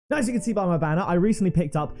Now, as you can see by my banner, I recently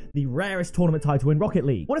picked up the rarest tournament title in Rocket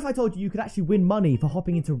League. What if I told you you could actually win money for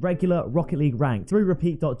hopping into regular Rocket League ranked through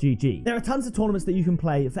repeat.gg? There are tons of tournaments that you can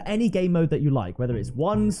play for any game mode that you like, whether it's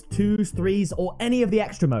 1s, 2s, 3s, or any of the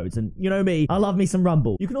extra modes. And you know me, I love me some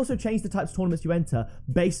Rumble. You can also change the types of tournaments you enter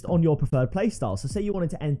based on your preferred playstyle. So say you wanted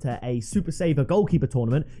to enter a Super Saver goalkeeper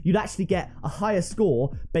tournament, you'd actually get a higher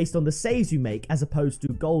score based on the saves you make as opposed to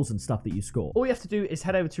goals and stuff that you score. All you have to do is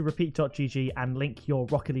head over to repeat.gg and link your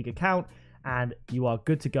Rocket League account, and you are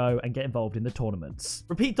good to go and get involved in the tournaments.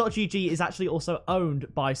 Repeat.gg is actually also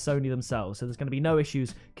owned by Sony themselves, so there's going to be no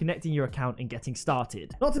issues connecting your account and getting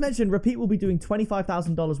started. Not to mention, Repeat will be doing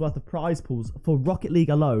 $25,000 worth of prize pools for Rocket League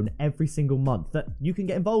alone every single month that you can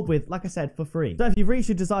get involved with, like I said, for free. So if you've reached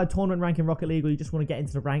your desired tournament rank in Rocket League, or you just want to get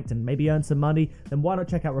into the ranked and maybe earn some money, then why not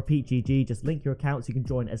check out Repeat.gg? Just link your account so you can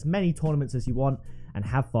join as many tournaments as you want and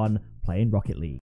have fun playing Rocket League.